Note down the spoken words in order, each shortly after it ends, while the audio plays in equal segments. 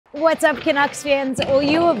What's up, Canucks fans? Well,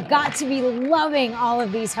 you have got to be loving all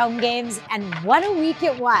of these home games, and what a week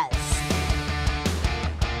it was.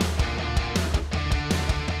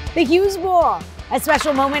 The Hughes Bowl, a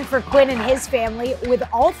special moment for Quinn and his family, with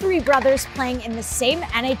all three brothers playing in the same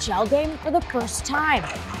NHL game for the first time.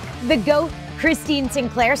 The GOAT, Christine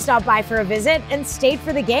Sinclair, stopped by for a visit and stayed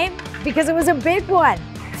for the game because it was a big one.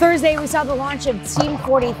 Thursday, we saw the launch of Team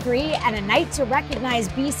 43 and a night to recognize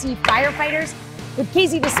BC Firefighters, with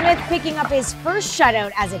Casey DeSmith picking up his first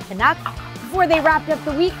shutout as a Canuck before they wrapped up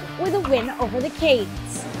the week with a win over the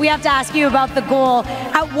Canes. We have to ask you about the goal.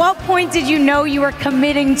 At what point did you know you were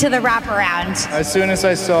committing to the wraparound? As soon as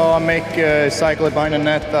I saw Mick cycle it behind the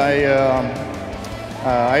net,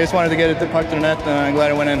 I just wanted to get the puck to the net, and I'm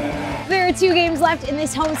glad it went in. There are 2 games left in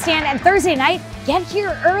this homestand, and Thursday night, get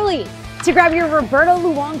here early to grab your Roberto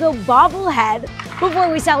Luongo bobblehead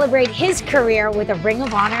before we celebrate his career with a Ring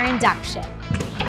of Honor induction.